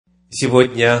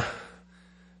Сегодня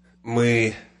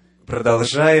мы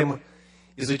продолжаем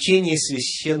изучение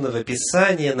Священного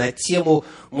Писания на тему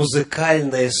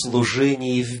 «Музыкальное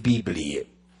служение в Библии».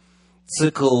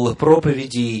 Цикл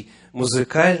проповедей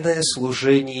 «Музыкальное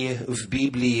служение в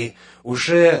Библии»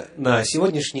 уже на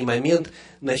сегодняшний момент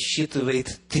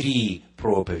насчитывает 3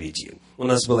 проповеди. У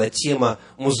нас была тема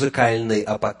 «Музыкальный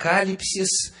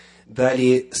апокалипсис»,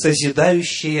 далее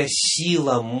 «Созидающая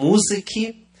сила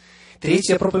музыки».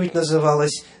 Третья проповедь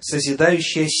называлась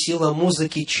 «Созидающая сила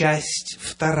музыки. Часть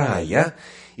 2».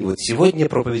 И вот сегодня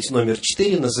проповедь номер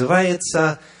 4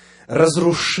 называется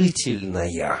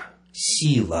 «Разрушительная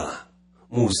сила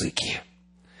музыки».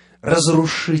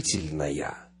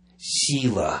 Разрушительная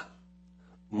сила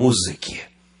музыки.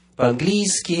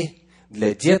 По-английски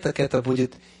для деток это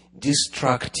будет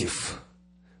 «destructive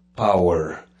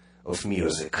power of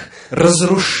music».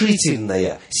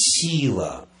 Разрушительная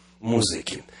сила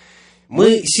музыки.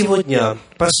 Мы сегодня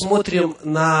посмотрим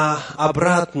на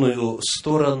обратную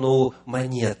сторону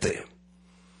монеты.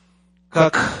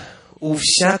 Как у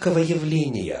всякого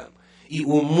явления и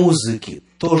у музыки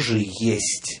тоже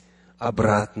есть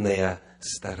обратная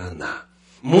сторона.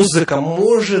 Музыка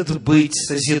может быть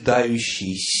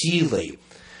созидающей силой,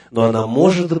 но она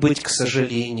может быть, к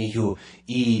сожалению,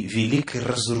 и великой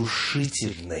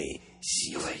разрушительной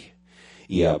силой.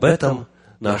 И об этом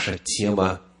наша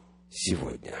тема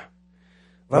сегодня.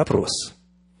 Вопрос.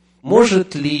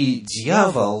 Может ли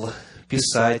дьявол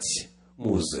писать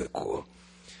музыку?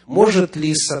 Может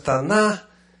ли сатана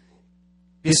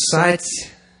писать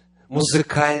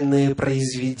музыкальные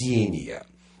произведения?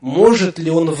 Может ли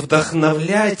он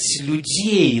вдохновлять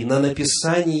людей на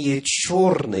написание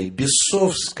черной,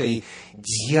 бесовской,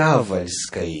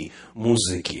 дьявольской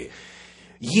музыки?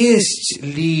 Есть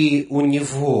ли у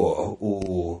него,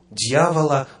 у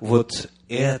дьявола, вот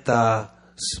эта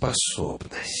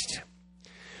способность?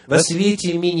 Во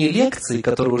свете мини-лекций,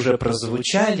 которые уже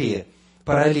прозвучали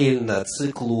параллельно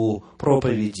циклу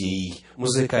проповедей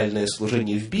 «Музыкальное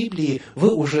служение в Библии»,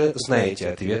 вы уже знаете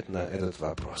ответ на этот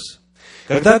вопрос.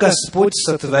 Когда Господь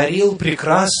сотворил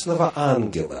прекрасного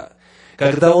ангела,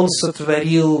 когда Он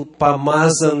сотворил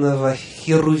помазанного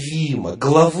Херувима,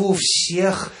 главу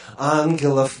всех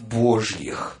ангелов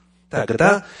Божьих,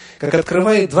 тогда, как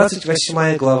открывает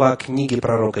 28 глава книги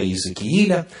пророка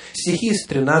Иезекииля, стихи с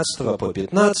 13 по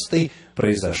 15,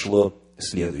 произошло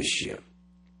следующее.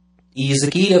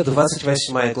 Иезекииля,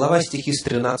 28 глава, стихи с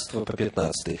 13 по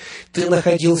 15. «Ты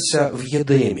находился в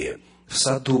Едеме, в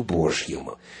саду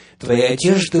Божьем. Твои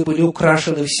одежды были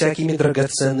украшены всякими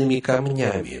драгоценными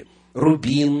камнями: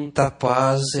 рубин,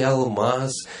 топаз и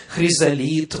алмаз,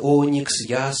 хризолит, оникс,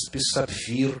 яспис,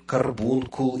 сапфир,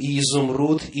 карбункул и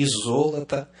изумруд и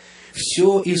золото.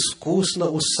 Все искусно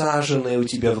усаженное у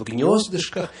тебя в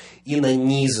гнездышках и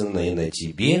нанизанное на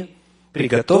тебе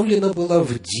приготовлено было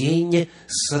в день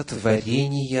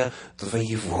сотворения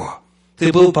твоего.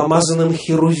 Ты был помазанным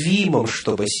Херувимом,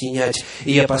 чтобы сиять,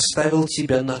 и я поставил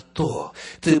тебя на то.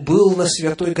 Ты был на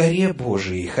святой горе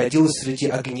Божией, ходил среди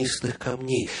огнистых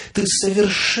камней. Ты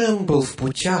совершен был в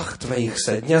путях твоих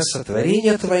со дня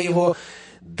сотворения твоего,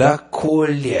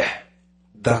 доколе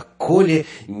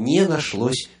не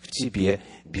нашлось в тебе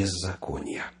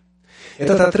беззакония».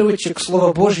 Этот отрывочек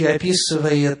Слова Божьего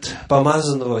описывает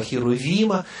помазанного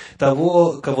Херувима,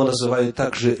 того, кого называют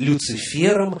также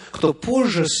Люцифером, кто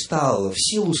позже стал в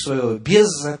силу своего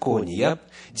беззакония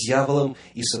дьяволом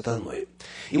и сатаной.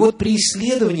 И вот при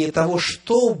исследовании того,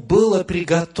 что было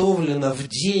приготовлено в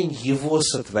день его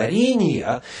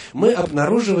сотворения, мы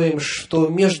обнаруживаем, что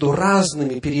между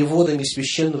разными переводами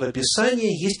Священного Писания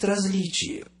есть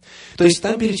различия. То есть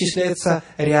там перечисляется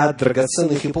ряд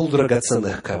драгоценных и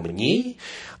полудрагоценных камней,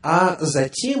 а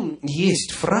затем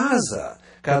есть фраза,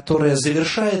 которая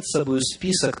завершает собой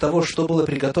список того, что было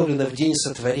приготовлено в день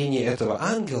сотворения этого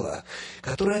ангела,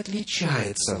 которая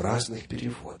отличается в разных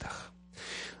переводах.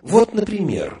 Вот,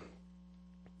 например,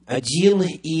 один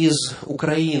из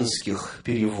украинских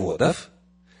переводов,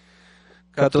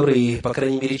 который, по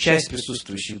крайней мере, часть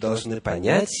присутствующих должны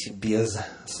понять без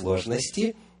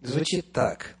сложности, звучит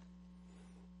так.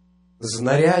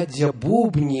 «Знаряддя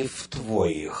бубнів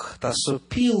твоїх та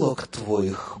сопілок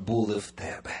твоїх були в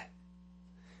тебе».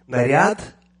 Наряд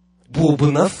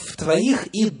бубнов твоих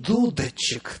и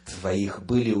дудочек твоих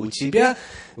были у тебя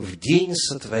в день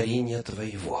сотворения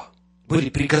твоего. Были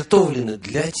приготовлены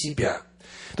для тебя.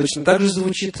 Точно так же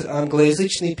звучит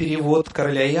англоязычный перевод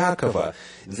короля Якова.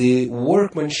 «The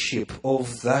workmanship of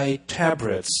thy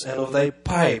tabrets and of thy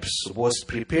pipes was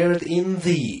prepared in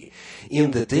thee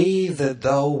in the day that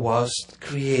thou wast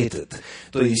created».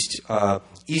 То есть,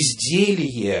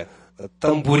 изделие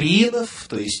тамбуринов,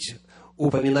 то есть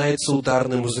упоминается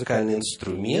ударный музыкальный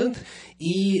инструмент,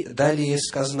 и далее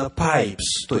сказано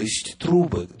pipes, то есть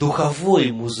трубы,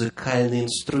 духовой музыкальный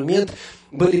инструмент,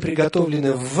 были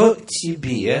приготовлены в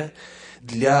тебе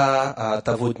для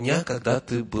того дня, когда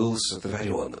ты был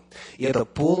сотворен. И это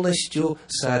полностью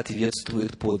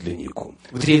соответствует подлиннику.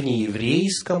 В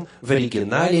древнееврейском, в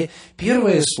оригинале,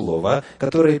 первое слово,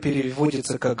 которое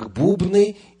переводится как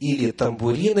бубны или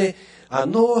тамбурины,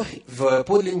 оно в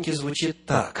подлиннике звучит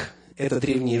так. Это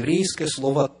древнееврейское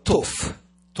слово «тов».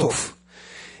 «Тов».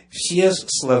 Все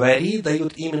словари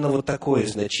дают именно вот такое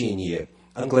значение.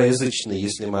 Англоязычный,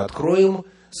 если мы откроем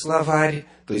словарь,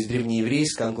 то есть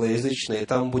древнееврейское, англоязычное,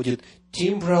 там будет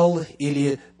timbral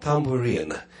или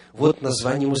tambourine. Вот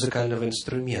название музыкального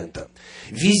инструмента.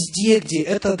 Везде, где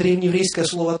это древнееврейское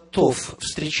слово «тов»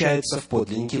 встречается в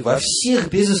подлиннике, во всех,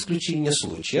 без исключения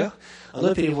случаях,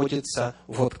 оно переводится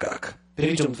вот как.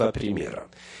 Приведем два примера.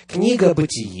 Книга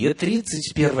 «Бытие»,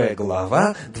 31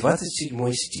 глава,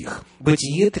 27 стих.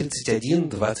 Бытие 31,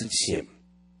 27.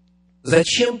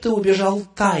 «Зачем ты убежал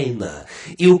тайно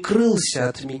и укрылся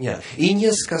от меня, и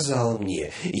не сказал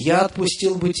мне, я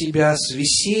отпустил бы тебя с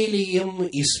весельем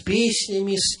и с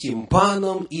песнями, с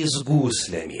тимпаном и с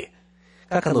гуслями».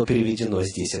 Как оно переведено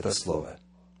здесь, это слово?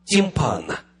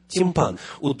 Тимпан. Тимпан.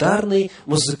 Ударный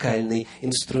музыкальный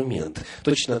инструмент.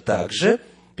 Точно так же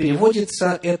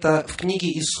переводится это в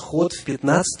книге «Исход» в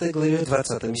 15 главе,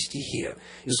 20 стихе.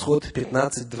 Исход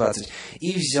 15:20.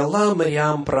 «И взяла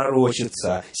Мириам,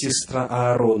 пророчица, сестра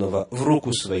Ааронова, в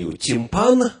руку свою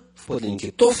тимпан», в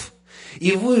подлиннике «тов»,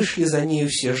 «и вышли за нею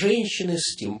все женщины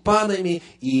с тимпанами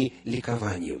и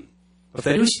ликованием».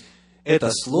 Повторюсь, это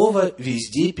слово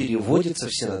везде переводится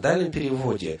в синодальном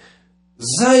переводе,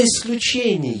 за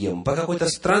исключением, по какой-то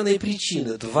странной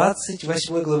причине,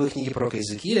 28 главы книги пророка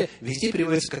Иезекииля везде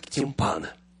переводится как тимпан.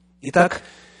 Итак,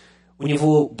 у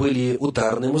него были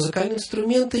ударные музыкальные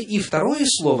инструменты, и второе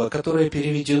слово, которое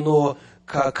переведено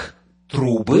как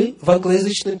трубы в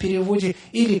англоязычном переводе,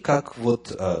 или как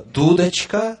вот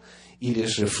дудочка, или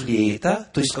же флейта,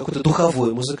 то есть какой-то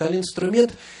духовой музыкальный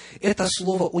инструмент, это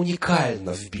слово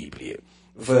уникально в Библии.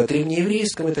 В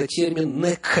древнееврейском это термин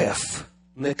 «некев».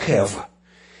 «Некев».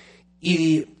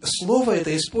 И слово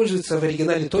это используется в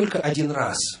оригинале только один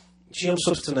раз, чем,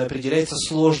 собственно, определяется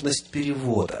сложность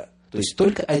перевода. То есть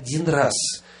только один раз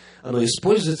оно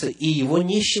используется, и его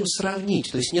не с чем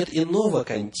сравнить. То есть нет иного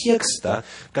контекста,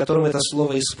 в котором это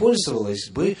слово использовалось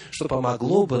бы, что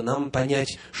помогло бы нам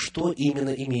понять, что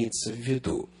именно имеется в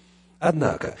виду.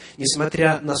 Однако,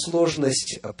 несмотря на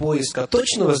сложность поиска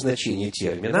точного значения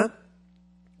термина,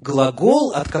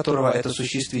 глагол, от которого это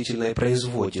существительное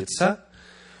производится,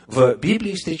 в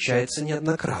Библии встречается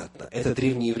неоднократно. Это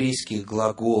древнееврейский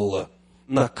глагол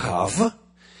 «накав».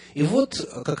 И вот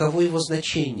каково его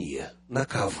значение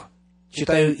 «накав».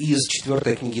 Читаю из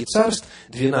 4 книги Царств,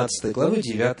 12 главы,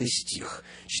 9 стих.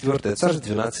 4 Царств,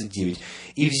 12:9.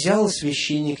 «И взял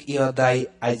священник Иодай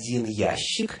один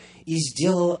ящик и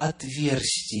сделал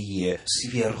отверстие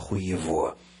сверху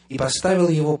его, и поставил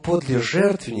его подле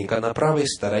жертвенника на правой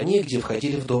стороне, где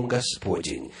входили в дом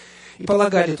Господень. И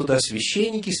полагали туда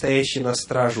священники, стоящие на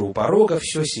страже у порога,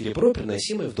 все серебро,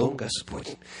 приносимое в дом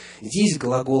Господень». Здесь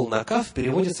глагол «накав»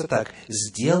 переводится так: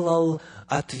 «сделал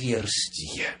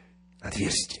отверстие».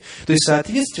 Отверстие. То есть,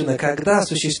 соответственно, когда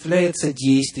осуществляется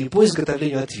действие по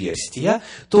изготовлению отверстия,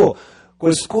 то,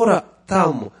 коль скоро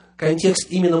там контекст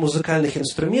именно музыкальных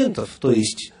инструментов, то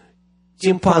есть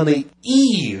тимпаны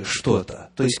и что-то,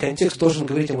 то есть контекст должен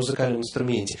говорить о музыкальном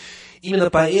инструменте.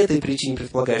 Именно по этой причине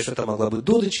предполагаю, что это могла быть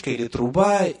дудочка или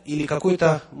труба, или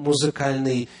какой-то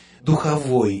музыкальный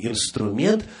духовой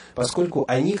инструмент, поскольку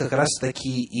они как раз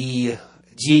таки и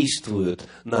действуют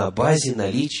на базе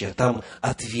наличия там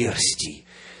отверстий.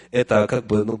 Это как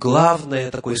бы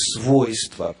главное такое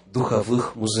свойство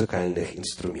духовых музыкальных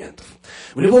инструментов.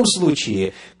 В любом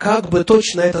случае, как бы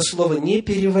точно это слово не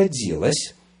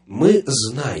переводилось, мы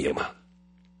знаем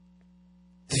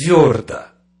твердо,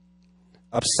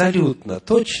 абсолютно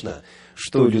точно,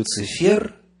 что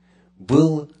Люцифер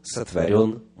был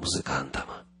сотворен музыкантом.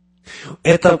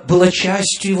 Это было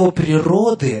частью его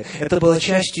природы, это было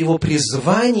частью его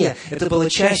призвания, это было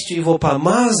частью его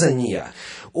помазания.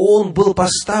 Он был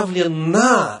поставлен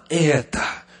на это,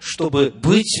 чтобы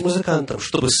быть музыкантом,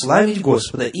 чтобы славить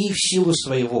Господа, и в силу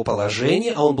своего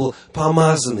положения, а он был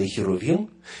помазанный херувим,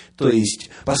 то есть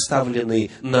поставленный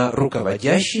на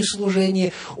руководящее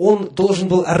служение, он должен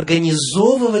был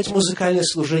организовывать музыкальное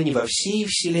служение во всей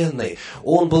вселенной.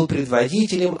 Он был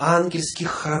предводителем ангельских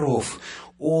хоров.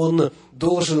 Он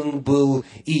должен был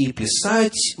и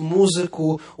писать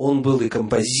музыку, он был и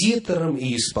композитором,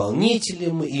 и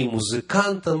исполнителем, и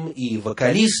музыкантом, и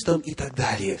вокалистом, и так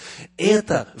далее.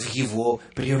 Это в его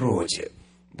природе.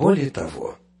 Более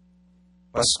того,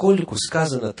 поскольку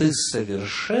сказано, ты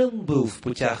совершен был в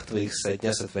путях твоих со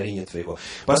дня сотворения твоего,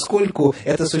 поскольку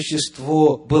это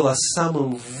существо было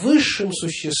самым высшим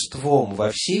существом во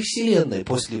всей вселенной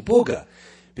после Бога,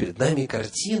 перед нами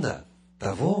картина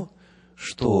того,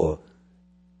 что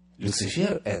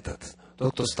Люцифер этот,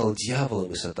 тот, кто стал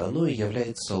дьяволом и сатаной,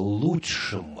 является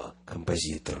лучшим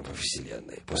композитором во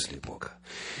вселенной после Бога.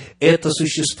 Это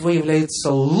существо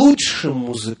является лучшим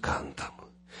музыкантом.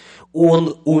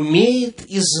 Он умеет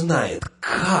и знает,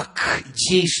 как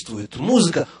действует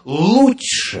музыка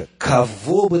лучше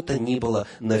кого бы то ни было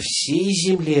на всей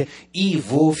земле и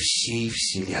во всей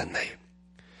вселенной.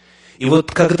 И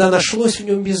вот когда нашлось в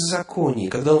нем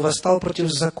беззаконие, когда он восстал против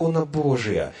закона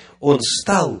Божия, он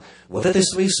стал вот этой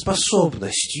своей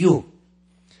способностью,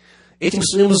 этим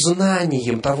своим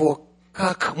знанием того,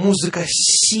 как музыка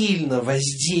сильно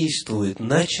воздействует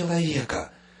на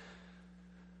человека,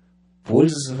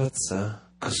 пользоваться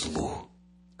к злу,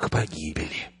 к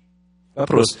погибели.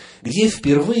 Вопрос, где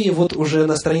впервые, вот уже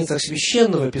на страницах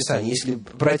Священного Писания, если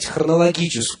брать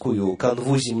хронологическую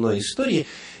канву земной истории,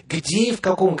 где и в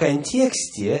каком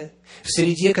контексте, в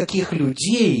среде каких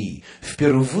людей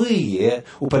впервые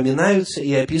упоминаются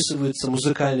и описываются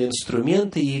музыкальные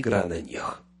инструменты и игра на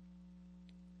них?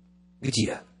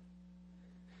 Где?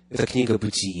 Это книга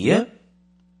 «Бытие»,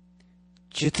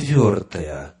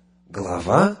 4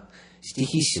 глава,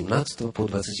 стихи 17 по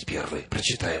 21.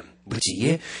 Прочитаем.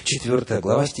 Бытие, 4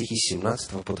 глава, стихи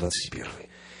 17 по 21.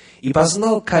 «И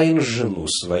познал Каин жену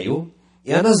свою,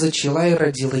 и она зачала и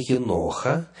родила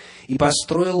Еноха, и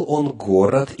построил он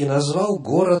город, и назвал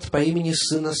город по имени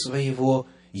сына своего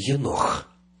Енох.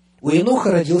 У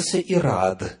Еноха родился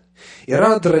Ирад.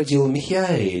 Ирад родил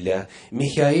Михаэля,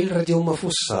 Михаэль родил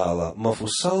Мафусала,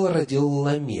 Мафусал родил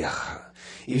Ламеха.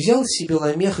 И взял себе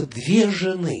Ламех 2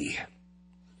 жены.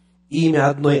 Имя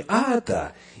одной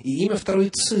Ада, и имя второй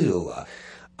Цила.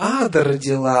 Ада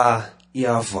родила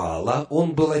Иовала,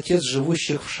 он был отец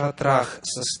живущих в шатрах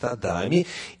со стадами.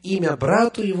 Имя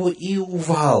брату его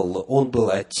Иувал, он был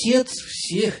отец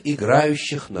всех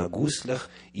играющих на гуслях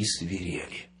и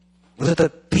свирели. Вот это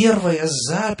первая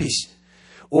запись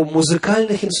о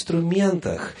музыкальных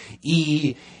инструментах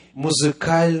и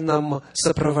музыкальном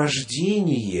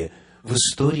сопровождении в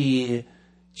истории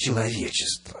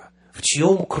человечества. В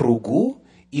чьем кругу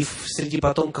и среди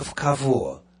потомков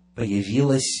кого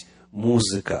появилась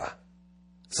музыка,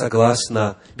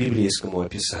 согласно библейскому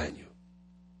описанию?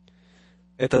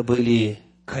 Это были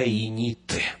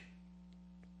каиниты.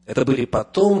 Это были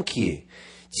потомки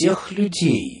тех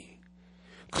людей,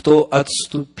 кто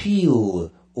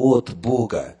отступил от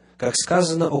Бога. Как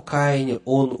сказано о Каине,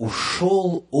 он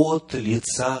ушел от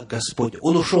лица Господня,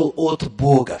 он ушел от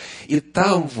Бога. И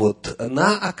там вот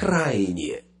на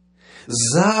окраине,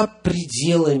 за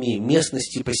пределами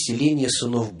местности поселения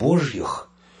сынов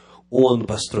Божьих, он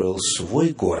построил свой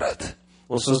город,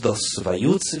 он создал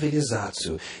свою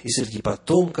цивилизацию, и среди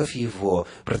потомков его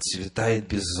процветает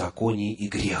беззаконие и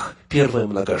грех. Первое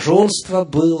многоженство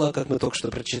было, как мы только что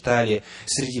прочитали,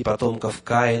 среди потомков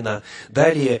Каина.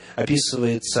 Далее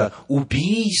описывается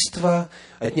убийство,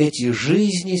 отнятие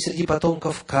жизни среди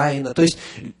потомков Каина. То есть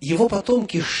его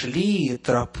потомки шли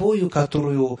тропою,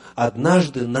 которую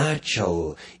однажды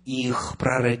начал их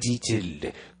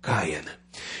прародитель Каин.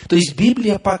 То есть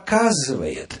Библия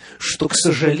показывает, что, к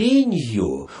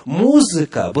сожалению,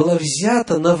 музыка была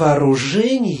взята на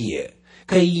вооружение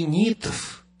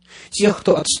каинитов, тех,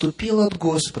 кто отступил от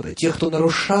Господа, тех, кто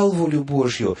нарушал волю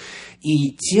Божью,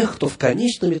 и тех, кто в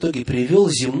конечном итоге привел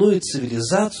земную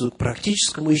цивилизацию к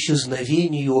практическому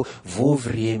исчезновению во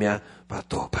время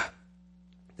потопа.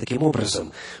 Таким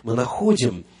образом, мы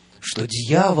находим, что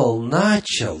дьявол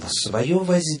начал свое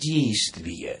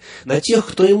воздействие на тех,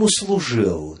 кто ему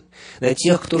служил, на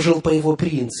тех, кто жил по его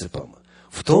принципам,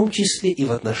 в том числе и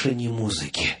в отношении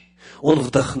музыки. Он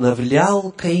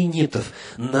вдохновлял каинитов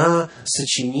на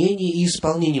сочинение и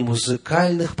исполнение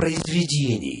музыкальных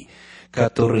произведений,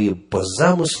 которые по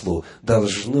замыслу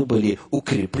должны были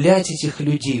укреплять этих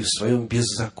людей в своем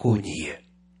беззаконии.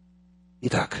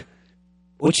 Итак,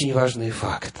 очень важный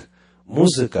факт.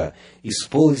 Музыка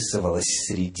использовалась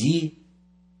среди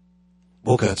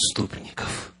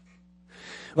богоотступников.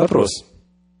 Вопрос.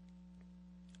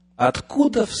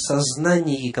 Откуда в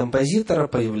сознании композитора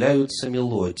появляются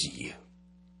мелодии?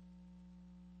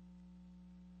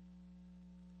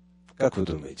 Как вы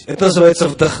думаете? Это называется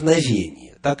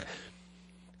вдохновение. Так,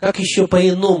 Как еще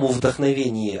по-иному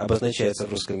вдохновение обозначается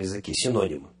в русском языке?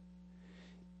 Синоним.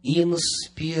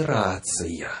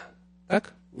 Инспирация.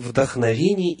 Так?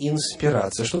 Вдохновение,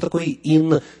 инспирация. Что такое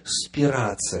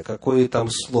инспирация? Какое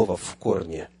там слово в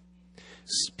корне?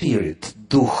 Spirit,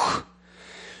 дух.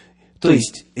 То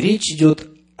есть, речь идет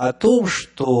о том,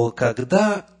 что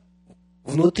когда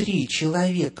внутри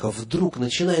человека вдруг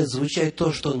начинает звучать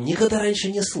то, что он никогда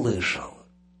раньше не слышал,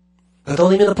 когда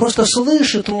он именно просто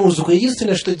слышит музыку,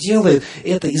 единственное, что делает,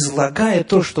 это излагает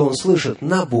то, что он слышит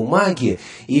на бумаге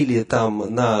или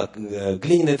там на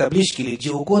глиняной табличке или где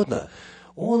угодно,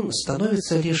 он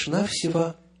становится лишь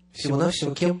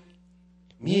всего-навсего кем?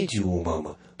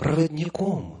 Медиумом,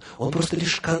 проводником. Он просто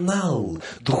лишь канал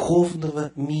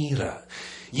духовного мира.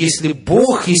 Если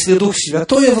Бог, если Дух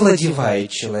Святой овладевает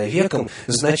человеком,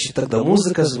 значит, тогда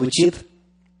музыка звучит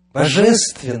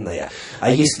божественная.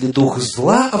 А если дух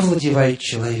зла овладевает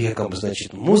человеком,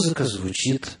 значит, музыка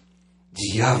звучит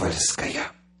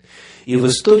дьявольская. И в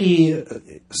истории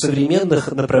современных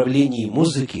направлений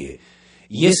музыки,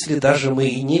 если даже мы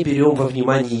и не берем во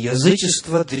внимание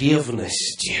язычество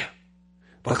древности,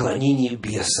 поклонение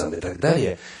бесам и так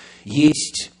далее,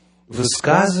 есть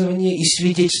высказывания и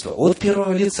свидетельства от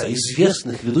первого лица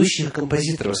известных ведущих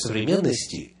композиторов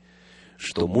современности,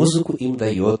 что музыку им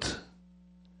дает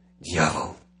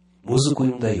дьявол, музыку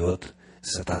им дает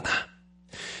сатана.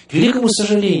 К великому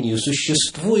сожалению,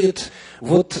 существует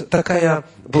вот такая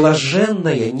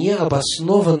блаженная,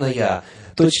 необоснованная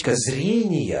точка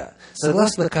зрения,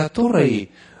 согласно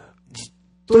которой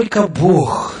только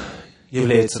Бог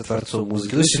является творцом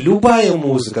музыки. То есть любая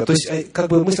музыка, то есть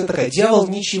как бы мысль такая, дьявол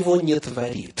ничего не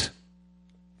творит.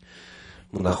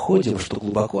 Мы находим, что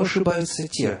глубоко ошибаются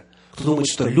те, кто думает,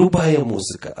 что любая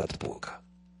музыка от Бога.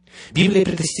 Библия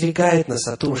предостерегает нас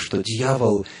о том, что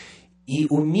дьявол и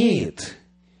умеет,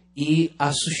 и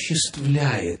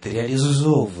осуществляет,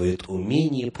 реализовывает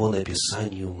умение по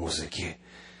написанию музыки.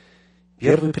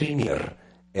 Первый пример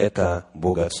 – это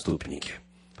богоотступники.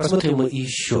 Посмотрим мы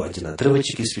еще один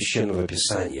отрывочек из Священного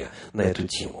Писания на эту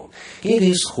тему. Книга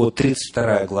Исход,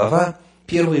 32 глава,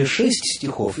 первые 6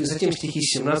 стихов, и затем стихи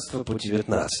с 17 по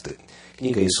 19.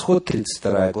 Книга Исход,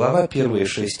 32 глава, первые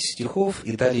 6 стихов,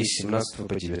 и далее с 17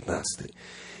 по 19.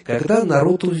 «Когда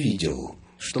народ увидел,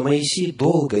 что Моисей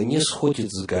долго не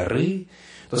сходит с горы,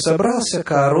 то собрался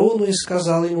к Аарону и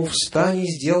сказал ему: «Встань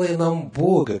и сделай нам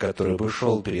Бога, который бы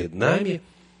шел перед нами,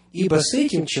 ибо с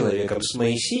этим человеком, с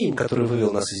Моисеем, который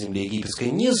вывел нас из земли египетской,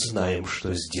 не знаем,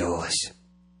 что сделалось».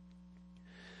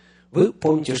 Вы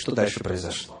помните, что дальше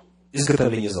произошло?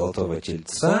 Изготовление золотого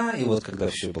тельца, и вот когда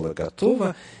все было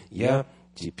готово, я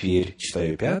теперь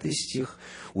читаю 5 стих.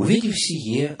 «Увидев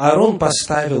сие, Аарон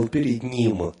поставил перед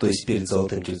ним, то есть перед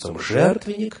золотым тельцом,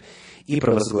 жертвенник, и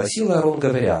провозгласил Аарон,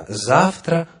 говоря: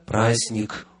 завтра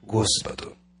праздник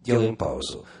Господу». Делаем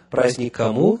паузу. Праздник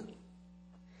кому?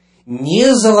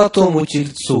 Не золотому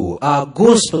тельцу, а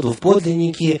Господу в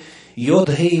подлиннике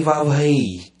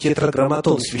Йод-Гей-Вав-Гей,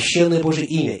 тетраграмматон, священное Божие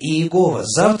имя, и Иегова.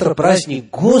 Завтра праздник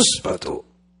Господу.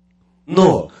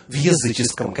 Но в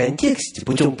языческом контексте,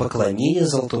 путем поклонения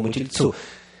золотому тельцу,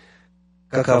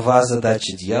 какова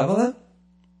задача дьявола?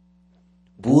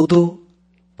 Буду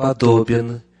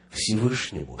подобен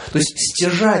Всевышнему. То есть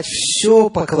стяжать все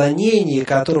поклонение,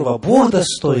 которого Бог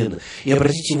достоин, и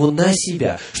обратить его на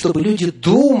себя, чтобы люди,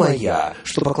 думая,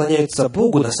 что поклоняются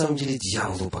Богу, на самом деле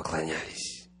дьяволу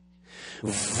поклонялись.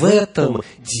 В этом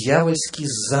дьявольский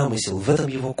замысел, в этом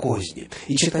его козни.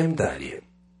 И читаем далее.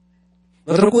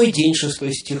 На другой день,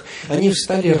 6 стих, они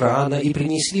встали рано и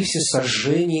принесли все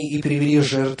сожжения и привели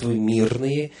жертвы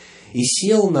мирные, и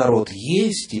сел народ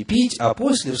есть и пить, а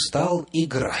после встал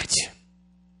играть.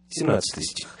 17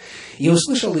 стих. «И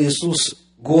услышал Иисус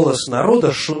голос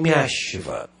народа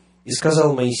шумящего, и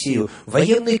сказал Моисею: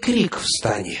 военный крик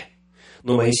встань.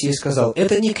 Но Моисей сказал: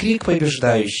 это не крик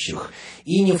побеждающих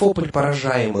и не вопль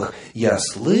поражаемых, я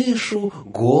слышу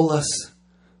голос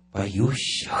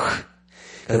поющих».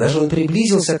 Когда же он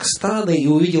приблизился к стаду и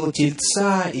увидел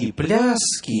тельца и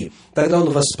пляски, тогда он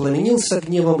воспламенился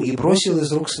гневом и бросил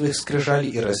из рук своих скрижали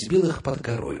и разбил их под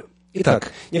горою.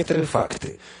 Итак, некоторые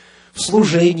факты. В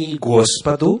служении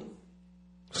Господу,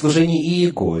 в служении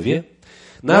Иегове,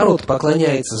 народ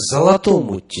поклоняется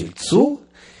золотому тельцу,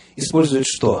 использует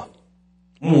что?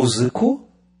 Музыку,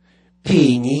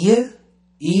 пение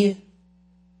и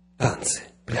танцы,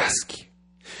 пляски.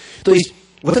 То есть,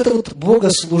 вот это вот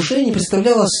богослужение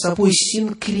представляло собой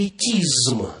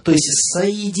синкретизм, то есть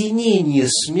соединение,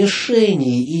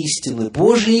 смешение истины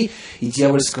Божьей и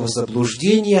дьявольского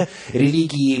заблуждения,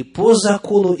 религии по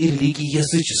закону и религии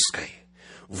языческой.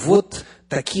 Вот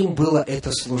таким было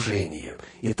это служение.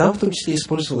 И там в том числе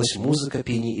использовалась музыка,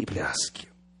 пение и пляски.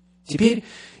 Теперь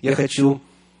я хочу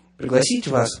пригласить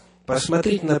вас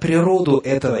посмотреть на природу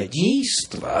этого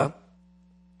действа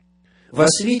во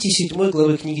свете 7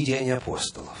 главы книги «Деяния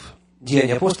апостолов».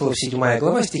 «Деяния апостолов», 7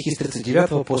 глава, стихи с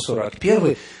 39 по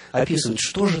 41, описывают,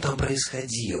 что же там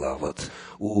происходило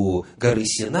у горы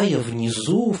Синая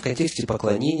внизу в контексте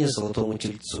поклонения Золотому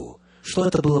Тельцу. Что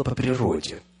это было по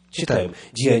природе? Читаем.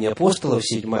 «Деяния апостолов»,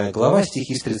 7 глава,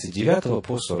 стихи с 39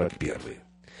 по 41.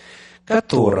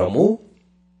 «Которому,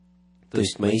 то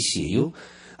есть Моисею,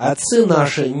 отцы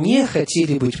наши не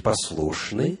хотели быть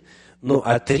послушны, но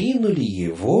отринули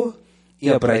его и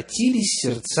обратились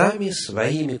сердцами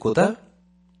своими куда?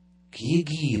 К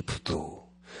Египту.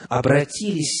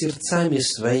 Обратились сердцами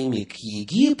своими к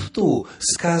Египту,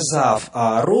 сказав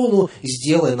Аарону: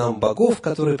 сделай нам богов,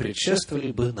 которые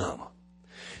предшествовали бы нам».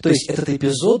 То есть этот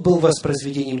эпизод был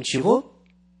воспроизведением чего?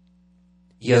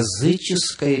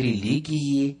 Языческой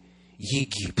религии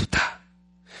Египта.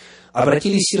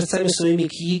 Обратились сердцами своими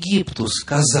к Египту,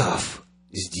 сказав: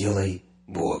 сделай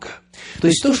Бога. То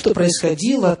есть то, что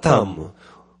происходило там,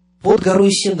 под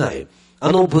горой Синай,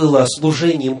 оно было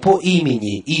служением по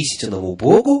имени истинному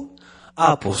Богу,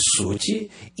 а по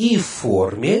сути и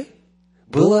форме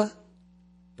было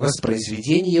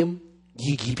воспроизведением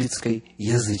египетской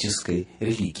языческой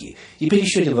религии. Теперь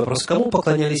еще один вопрос. Кому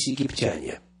поклонялись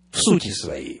египтяне в сути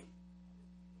своей?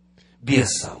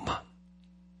 Бесам.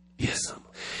 Бесам.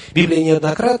 Библия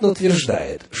неоднократно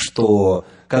утверждает, что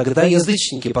когда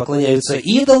язычники поклоняются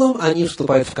идолам, они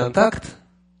вступают в контакт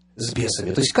с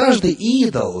бесами. То есть каждый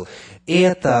идол –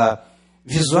 это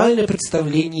визуальное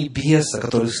представление беса,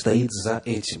 который стоит за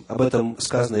этим. Об этом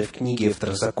сказано и в книге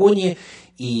Второзаконие,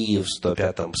 и в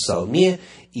 105-м псалме,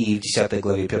 и в 10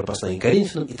 главе 1 послания к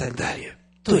Коринфянам, и так далее.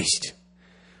 То есть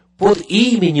под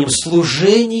именем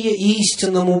служения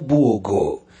истинному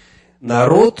Богу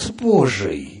народ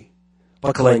Божий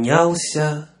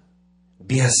поклонялся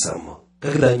бесам,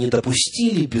 когда они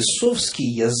допустили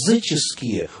бесовские,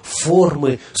 языческие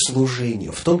формы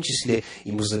служения, в том числе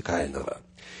и музыкального.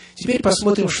 Теперь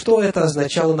посмотрим, что это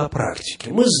означало на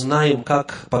практике. Мы знаем,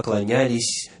 как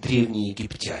поклонялись древние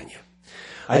египтяне.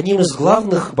 Одним из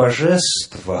главных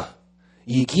божеств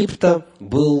Египта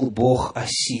был бог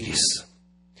Осирис.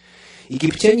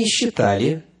 Египтяне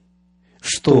считали,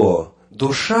 что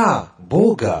душа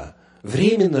Бога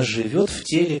временно живет в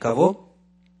теле кого?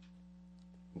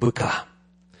 Быка.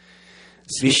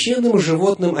 Священным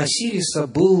животным Осириса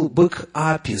был бык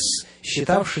Апис,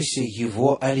 считавшийся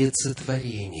его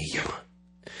олицетворением.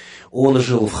 Он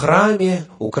жил в храме,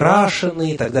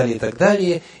 украшенный и так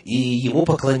далее, и ему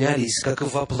поклонялись как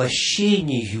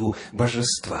воплощению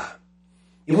божества.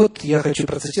 И вот я хочу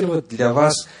процитировать для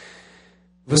вас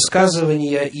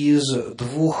высказывания из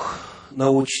 2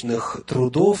 научных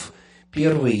трудов.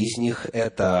 Первый из них –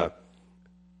 это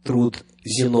труд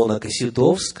Зенона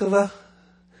Кассидовского,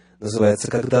 называется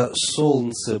 «Когда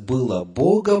солнце было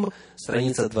Богом»,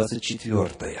 страница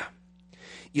 24.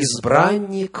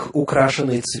 «Избранник,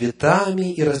 украшенный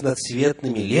цветами и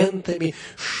разноцветными лентами,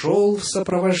 шел в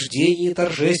сопровождении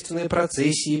торжественной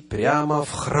процессии прямо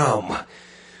в храм».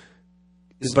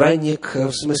 Избранник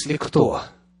в смысле кто?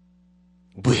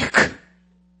 Бык.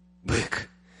 Бык.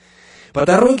 По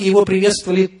дороге его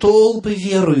приветствовали толпы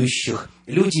верующих.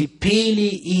 Люди пели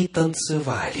и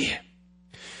танцевали.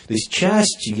 То есть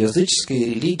частью языческой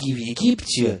религии в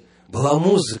Египте была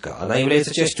музыка. Она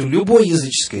является частью любой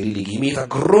языческой религии, имеет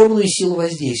огромную силу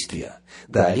воздействия.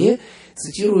 Далее,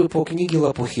 цитирую по книге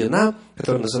Лопухина,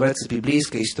 которая называется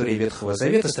 «Библейская история Ветхого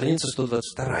Завета», страница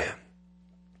 122.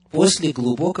 После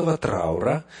глубокого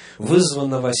траура,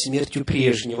 вызванного смертью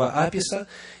прежнего Аписа,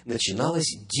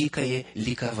 начиналось дикое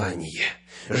ликование.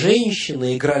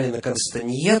 Женщины играли на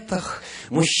кастаньетах,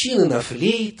 мужчины на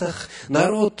флейтах,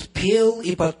 народ пел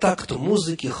и по такту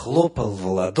музыки хлопал в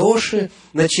ладоши,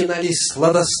 начинались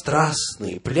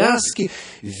сладострастные пляски,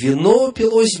 вино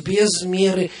пилось без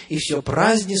меры, и все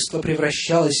празднество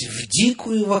превращалось в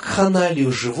дикую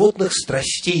вакханалию животных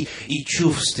страстей и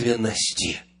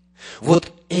чувственности.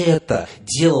 Вот это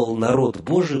делал народ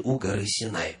Божий у горы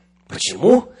Синай.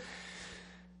 Почему?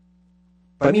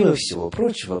 Помимо всего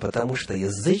прочего, потому что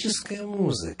языческая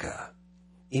музыка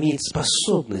имеет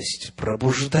способность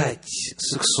пробуждать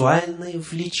сексуальное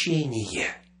влечение.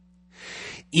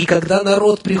 И когда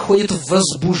народ приходит в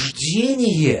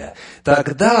возбуждение,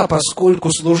 тогда,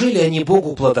 поскольку служили они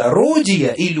Богу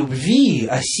плодородия и любви,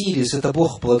 Осирис – это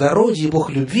Бог плодородия и Бог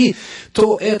любви,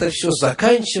 то это все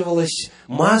заканчивалось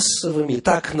массовыми,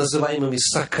 так называемыми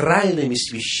сакральными,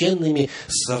 священными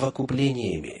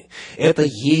совокуплениями. Это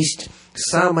есть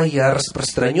самая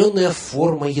распространенная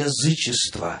форма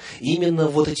язычества. Именно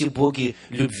вот эти боги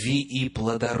любви и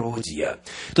плодородия.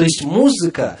 То есть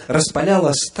музыка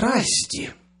распаляла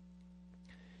страсти.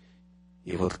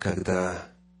 И вот когда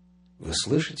вы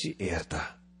слышите это,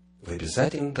 вы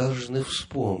обязательно должны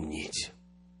вспомнить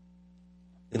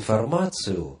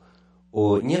информацию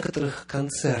о некоторых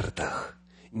концертах,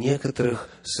 некоторых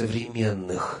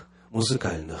современных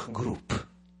музыкальных групп,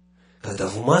 когда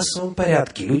в массовом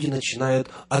порядке люди начинают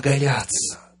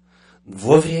оголяться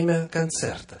во время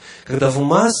концерта, когда в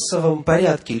массовом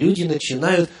порядке люди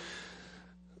начинают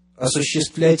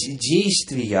осуществлять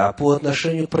действия по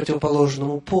отношению к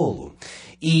противоположному полу.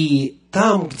 И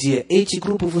там, где эти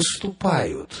группы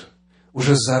выступают,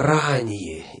 уже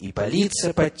заранее и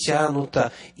полиция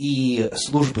подтянута, и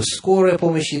службы скорой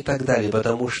помощи и так далее,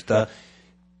 потому что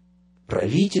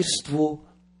правительству,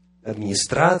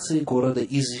 администрации города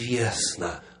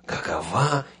известно,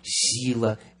 какова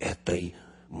сила этой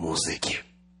музыки.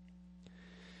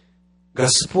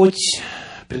 Господь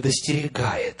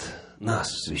предостерегает нас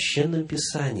в Священном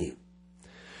Писании,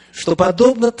 что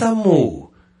подобно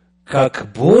тому,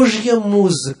 как Божья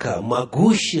музыка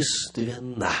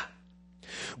могущественна,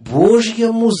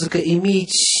 Божья музыка имеет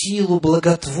силу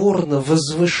благотворно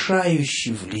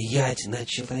возвышающую влиять на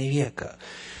человека,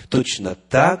 точно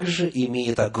так же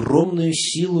имеет огромную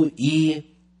силу и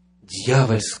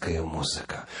дьявольская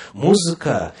музыка.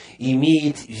 Музыка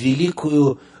имеет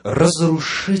великую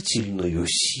разрушительную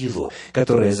силу,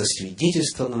 которая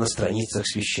засвидетельствована на страницах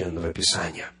Священного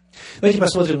Писания. Давайте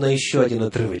посмотрим на еще один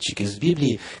отрывочек из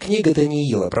Библии. Книга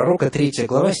Даниила, пророка, 3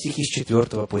 глава, стихи с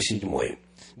 4 по 7.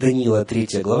 Даниила, 3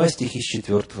 глава, стихи с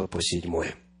 4 по 7.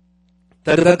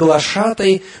 Тогда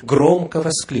глашатай громко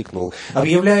воскликнул: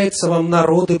 «Объявляется вам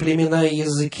народы, племена и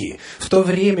языки, в то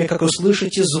время, как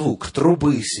услышите звук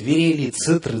трубы, свирели,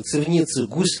 цитры, цивницы,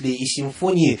 гусли и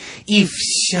симфонии и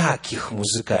всяких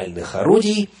музыкальных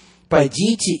орудий,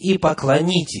 подите и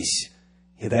поклонитесь».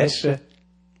 И дальше: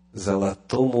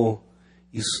 «золотому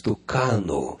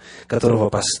истукану, которого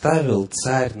поставил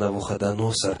царь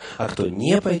Навуходоносор, а кто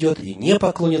не пойдет и не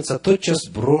поклонится, тотчас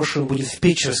брошен будет в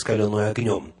печь, раскаленную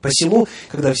огнем. Посему,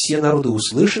 когда все народы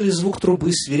услышали звук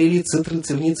трубы, свирели, цитры,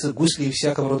 цивницы, гусли и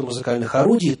всякого рода музыкальных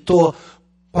орудий, то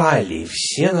пали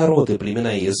все народы,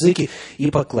 племена и языки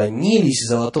и поклонились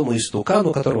золотому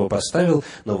истукану, которого поставил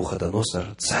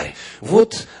Навуходоносор царь».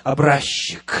 Вот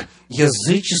образчик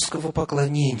языческого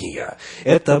поклонения.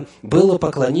 Это было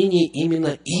поклонение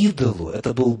именно идолу.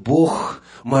 Это был бог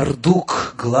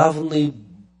Мардук, главный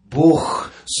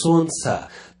бог солнца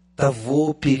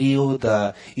того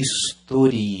периода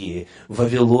истории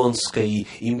Вавилонской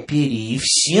империи. И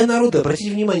все народы,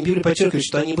 обратите внимание, Библия подчеркивает,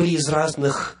 что они были из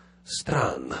разных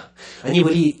стран. Они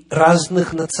были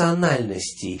разных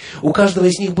национальностей. У каждого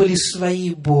из них были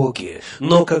свои боги.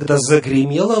 Но когда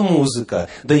загремела музыка,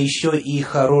 да еще и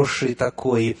хороший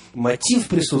такой мотив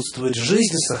присутствует,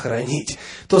 жизнь сохранить,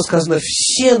 то сказано,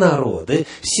 все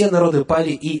народы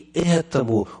пали и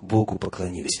этому Богу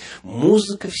поклонились.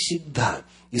 Музыка всегда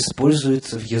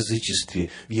используется в язычестве,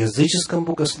 в языческом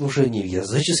богослужении, в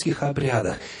языческих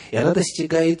обрядах. И она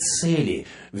достигает цели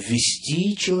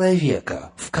ввести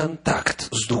человека в контакт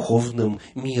с духовным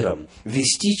миром,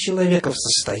 ввести человека в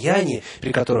состояние,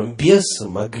 при котором бесы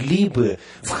могли бы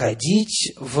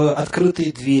входить в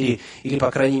открытые двери или,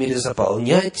 по крайней мере,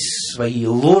 заполнять своей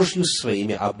ложью,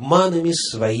 своими обманами,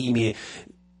 своими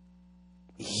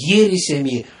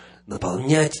ересями,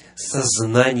 наполнять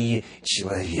сознание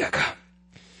человека.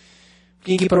 В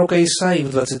книге пророка Исаии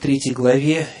в 23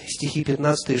 главе, стихи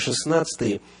 15 и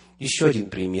 16, еще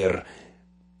один пример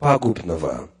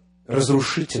пагубного,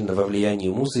 разрушительного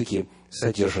влияния музыки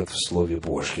содержат в Слове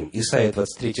Божьем. Исаия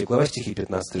 23 глава, стихи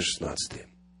 15 и 16.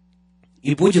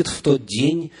 «И будет в тот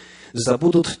день,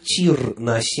 забудут Тир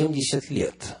на 70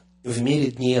 лет, в мере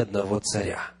дней одного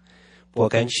царя. По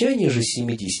окончании же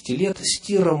 70 лет с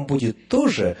Тиром будет то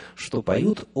же, что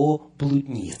поют о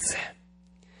блуднице.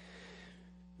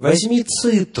 Возьми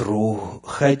цитру,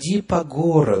 ходи по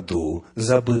городу,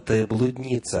 забытая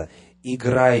блудница,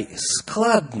 играй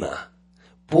складно,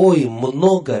 пой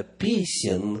много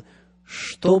песен,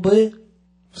 чтобы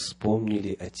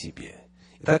вспомнили о тебе».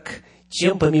 Итак,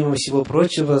 чем, помимо всего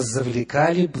прочего,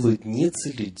 завлекали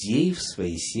блудницы людей в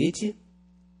свои сети?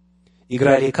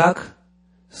 Играли как?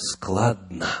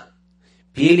 Складно.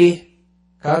 Пели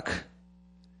как?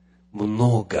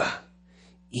 Много.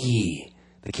 И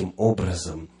таким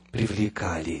образом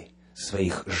привлекали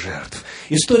своих жертв.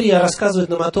 История рассказывает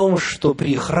нам о том, что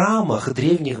при храмах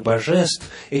древних божеств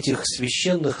этих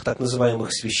священных, так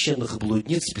называемых священных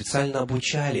блудниц специально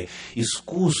обучали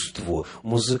искусству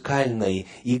музыкальной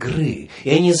игры. И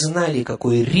они знали,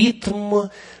 какой ритм,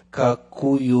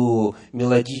 какой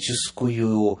мелодический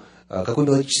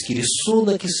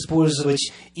рисунок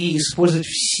использовать, и использовать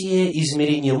все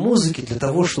измерения музыки для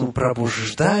того, чтобы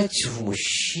пробуждать в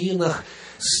мужчинах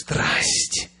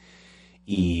страсть.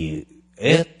 И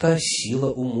эта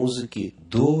сила у музыки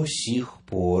до сих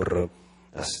пор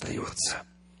остается.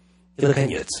 И,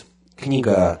 наконец,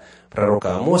 книга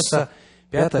пророка Амоса,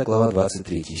 5 глава,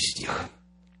 23 стих.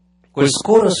 «Коль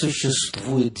скоро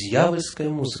существует дьявольская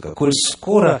музыка, коль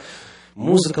скоро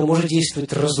музыка может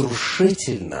действовать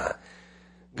разрушительно,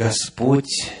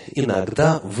 Господь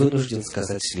иногда вынужден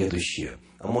сказать следующее».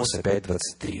 Амоса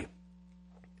 5:23.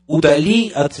 «Удали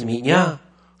от меня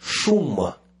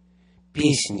шум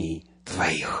песней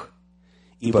твоих,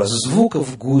 ибо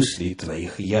звуков гуслей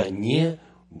твоих я не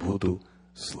буду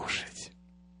слушать».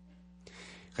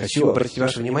 Хочу обратить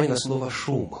ваше внимание на слово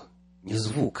 «шум». Не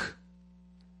звук,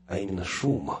 а именно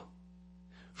шум.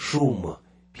 Шум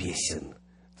песен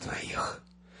твоих.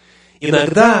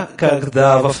 Иногда,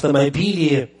 когда в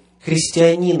автомобиле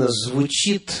христианина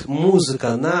звучит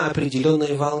музыка на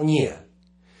определенной волне,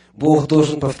 Бог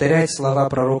должен повторять слова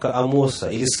пророка Амоса,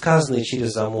 или сказанные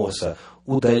через Амоса: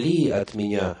 «Удали от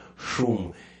меня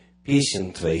шум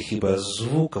песен твоих, ибо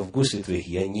звуков гуслей твоих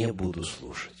я не буду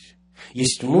слушать».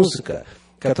 Есть музыка,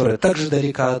 которая так же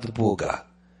далека от Бога,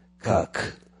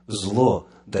 как зло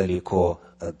далеко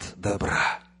от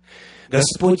добра.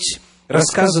 Господь,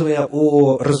 рассказывая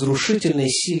о разрушительной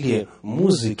силе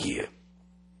музыки,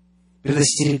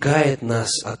 предостерегает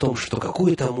нас о том, что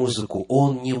какую-то музыку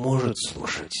Он не может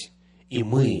слушать, и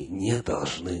мы не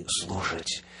должны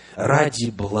слушать ради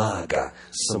блага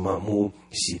самому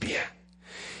себе.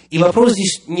 И вопрос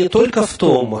здесь не только в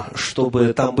том,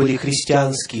 чтобы там были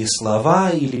христианские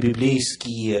слова или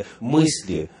библейские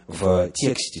мысли в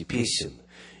тексте песен.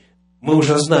 Мы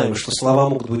уже знаем, что слова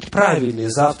могут быть правильные: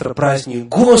 «Завтра праздник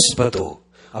Господу»,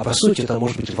 а по сути это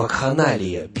может быть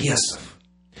вакханалия бесов.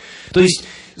 То есть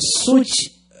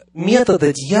суть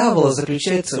метода дьявола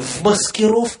заключается в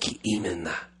маскировке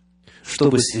именно,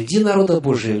 чтобы среди народа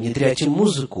Божия внедрять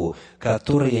музыку,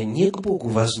 которая не к Богу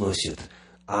возносит,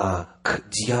 а к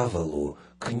дьяволу,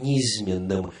 к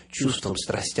низменным чувствам,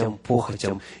 страстям,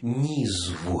 похотям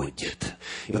низводит.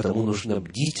 И потому нужна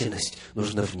бдительность,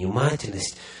 нужна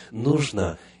внимательность,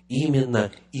 нужно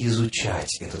именно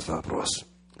изучать этот вопрос.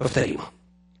 Повторим.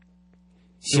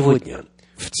 Сегодня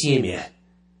в теме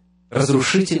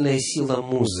 «Разрушительная сила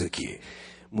музыки»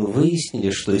 мы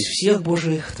выяснили, что из всех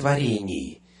Божьих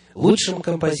творений лучшим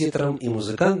композитором и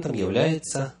музыкантом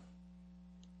является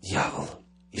дьявол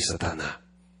и сатана.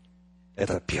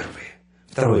 Это первое.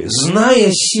 Второе. Зная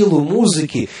силу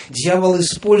музыки, дьявол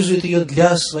использует ее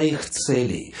для своих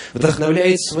целей,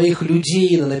 вдохновляет своих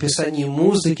людей на написание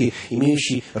музыки,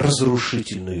 имеющей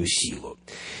разрушительную силу.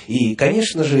 И,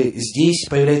 конечно же, здесь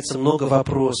появляется много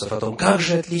вопросов о том, как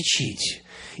же отличить.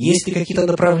 Есть ли какие-то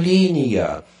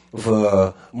направления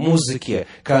в музыке,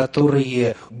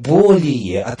 которые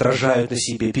более отражают на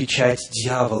себе печать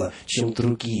дьявола, чем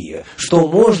другие? Что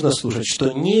можно слушать,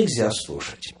 что нельзя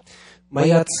слушать?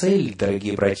 Моя цель,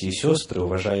 дорогие братья и сестры,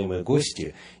 уважаемые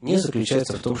гости, не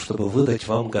заключается в том, чтобы выдать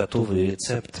вам готовые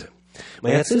рецепты.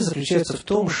 Моя цель заключается в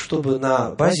том, чтобы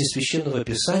на базе Священного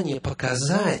Писания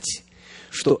показать,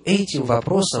 что этим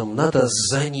вопросом надо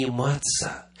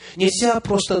заниматься. Нельзя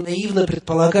просто наивно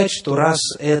предполагать, что раз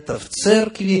это в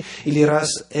церкви, или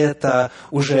раз это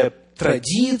уже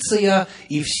традиция,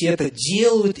 и все это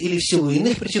делают, или в силу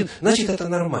иных причин, значит, это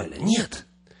нормально. Нет.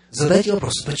 Задайте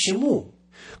вопрос, почему?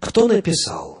 Кто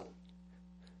написал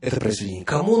это произведение?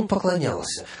 Кому он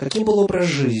поклонялся? Каким был образ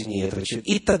жизни этого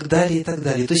человека? И так далее, и так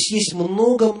далее. То есть есть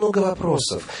много-много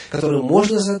вопросов, которые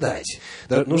можно задать.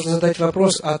 Нужно задать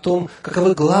вопрос о том,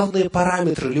 каковы главные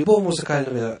параметры любого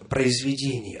музыкального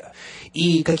произведения.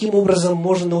 И каким образом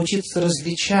можно научиться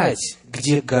различать,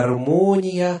 где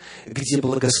гармония, где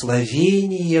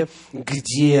благословение,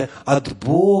 где от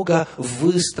Бога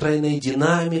выстроенная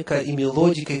динамика и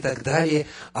мелодика и так далее,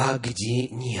 а где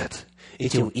нет.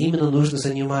 Этим именно нужно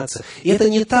заниматься. И это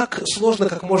не так сложно,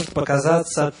 как может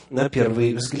показаться на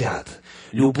первый взгляд.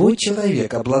 Любой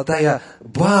человек, обладая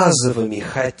базовыми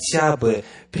хотя бы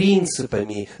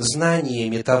принципами,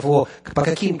 знаниями того, по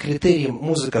каким критериям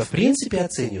музыка в принципе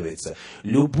оценивается,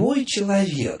 любой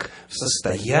человек в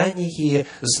состоянии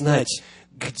знать,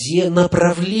 где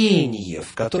направление,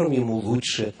 в котором ему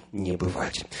лучше не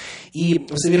бывать. И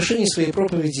в завершении своей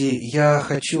проповеди я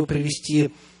хочу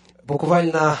привести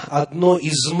буквально одно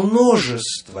из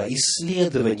множества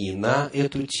исследований на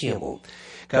эту тему,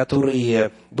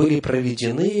 которые были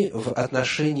проведены в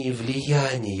отношении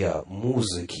влияния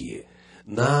музыки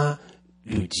на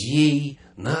людей,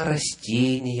 на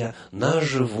растения, на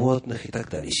животных и так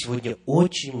далее. Сегодня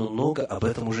очень много об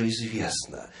этом уже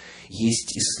известно.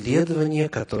 Есть исследования,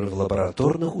 которые в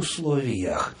лабораторных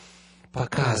условиях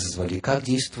показывали, как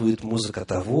действует музыка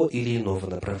того или иного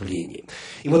направления.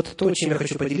 И вот то, чем я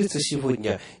хочу поделиться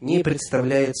сегодня, не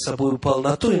представляет собой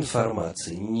полноту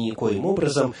информации никоим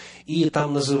образом, и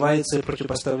там называется и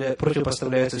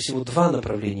противопоставляется всего два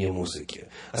направления музыки.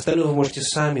 Остальное вы можете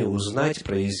сами узнать,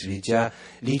 произведя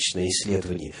личное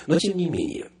исследование. Но тем не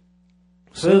менее,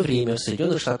 в свое время в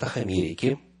Соединенных Штатах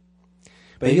Америки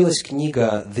появилась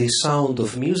книга «The Sound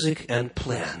of Music and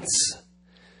Plants»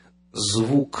 –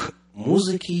 «Звук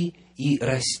музыки и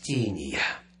растения».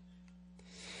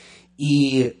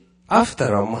 И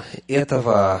автором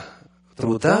этого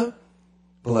труда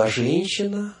была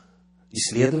женщина,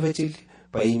 исследователь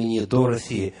по имени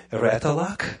Дороти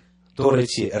Реталак.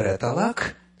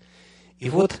 И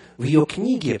вот в ее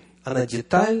книге она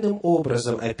детальным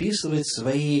образом описывает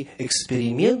свои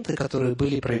эксперименты, которые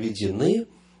были проведены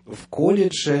в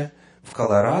колледже в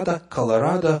Колорадо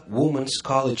Women's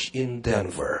College in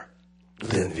Denver, в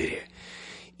Денвере.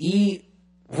 И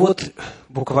вот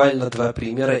буквально два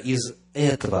примера из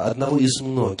этого, одного из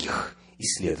многих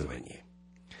исследований.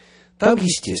 Там,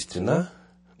 естественно,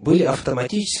 были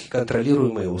автоматически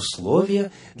контролируемые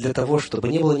условия для того, чтобы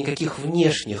не было никаких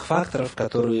внешних факторов,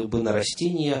 которые бы на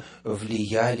растения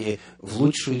влияли в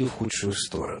лучшую или в худшую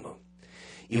сторону.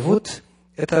 И вот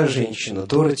эта женщина,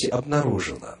 Дороти,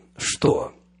 обнаружила,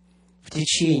 что в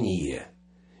течение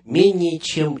менее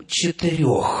чем 4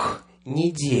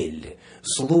 недель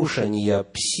слушания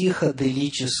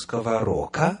психоделического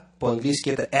рока, по-английски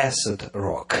это acid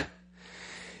rock,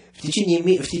 в течение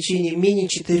менее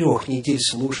 4 недель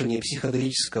слушания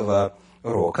психоделического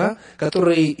рока,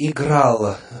 который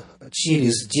играл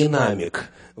через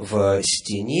динамик в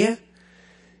стене,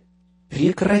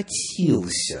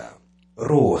 прекратился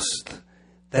рост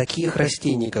таких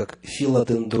растений, как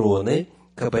филодендроны,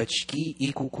 кабачки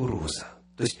и кукуруза.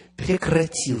 То есть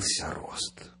прекратился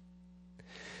рост.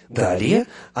 Далее,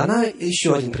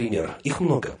 еще один пример, их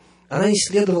много. Она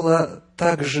исследовала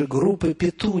также группы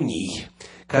петуний,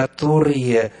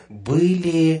 которые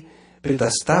были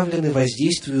предоставлены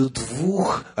воздействию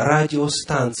 2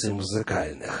 радиостанций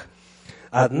музыкальных.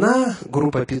 Одна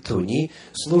группа петуний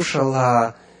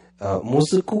слушала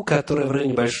музыку, которая в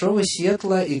районе Большого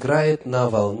Сиэтла играет на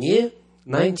волне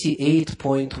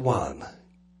 98.1.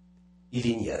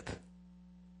 Или нет?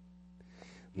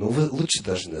 Вы лучше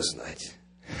должны знать.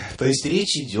 То есть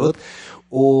речь идет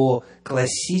о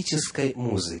классической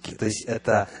музыке. То есть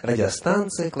это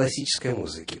радиостанция классической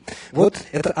музыки. Вот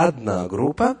это одна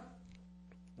группа.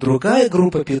 Другая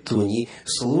группа петуний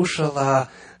слушала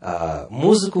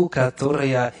музыку,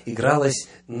 которая игралась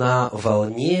на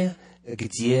волне,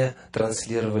 где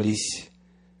транслировались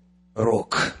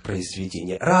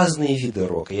рок-произведения. Разные виды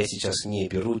рока. Я сейчас не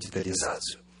беру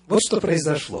детализацию. Вот что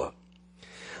произошло.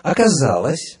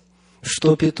 Оказалось,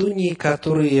 что петунии,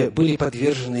 которые были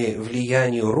подвержены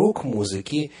влиянию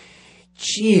рок-музыки,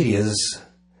 через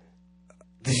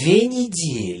 2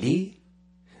 недели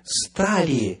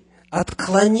стали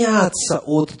отклоняться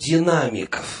от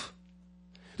динамиков.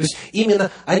 То есть именно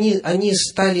они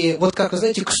стали, вот как, вы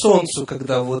знаете, к солнцу,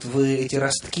 когда вот вы эти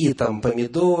ростки, там,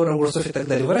 помидоров, огурцов и так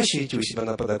далее, выращиваете у себя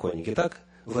на подоконнике, так?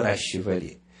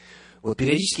 Выращивали. Вот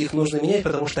периодически их нужно менять,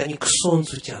 потому что они к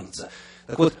солнцу тянутся.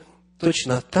 Так вот,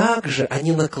 точно так же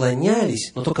они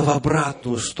наклонялись, но только в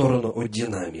обратную сторону от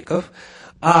динамиков,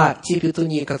 а те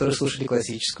петунии, которые слушали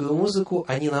классическую музыку,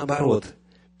 они наоборот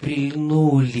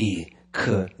прильнули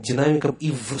к динамикам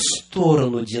и в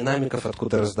сторону динамиков,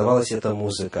 откуда раздавалась эта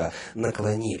музыка,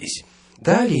 наклонились.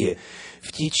 Далее,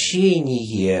 в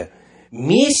течение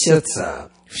месяца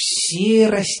все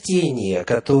растения,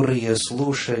 которые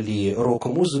слушали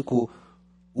рок-музыку,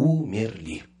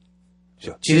 умерли.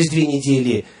 Все. Через 2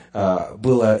 недели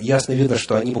было ясно видно,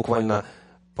 что они буквально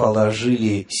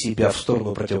положили себя в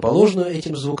сторону противоположную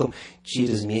этим звукам.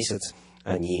 Через месяц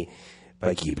они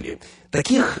погибли.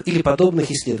 Таких или подобных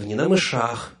исследований на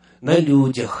мышах, на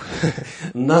людях,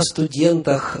 на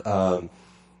студентах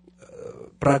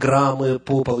программы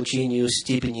по получению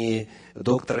степени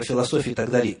доктора философии и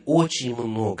так далее очень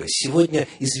много. Сегодня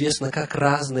известно, как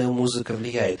разная музыка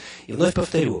влияет. И вновь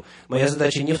повторю, моя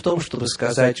задача не в том, чтобы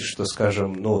сказать, что,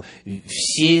 скажем,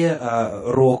 все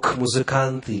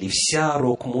рок-музыканты или вся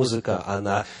рок-музыка,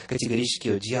 она категорически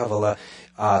от дьявола,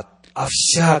 а а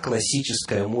вся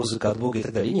классическая музыка от Бога и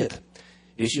так далее. Нет,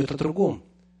 речь идет о другом.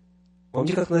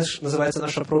 Помните, как называется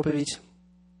наша проповедь?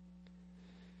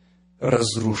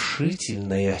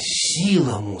 Разрушительная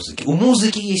сила музыки. У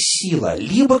музыки есть сила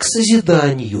либо к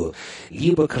созиданию,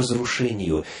 либо к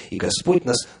разрушению. И Господь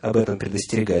нас об этом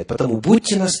предостерегает. Потому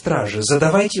будьте на страже,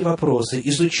 задавайте вопросы,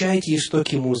 изучайте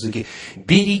истоки музыки,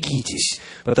 берегитесь,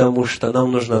 потому что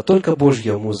нам нужна только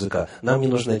Божья музыка, нам не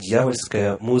нужна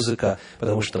дьявольская музыка,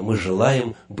 потому что мы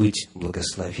желаем быть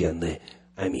благословенны.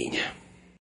 Аминь.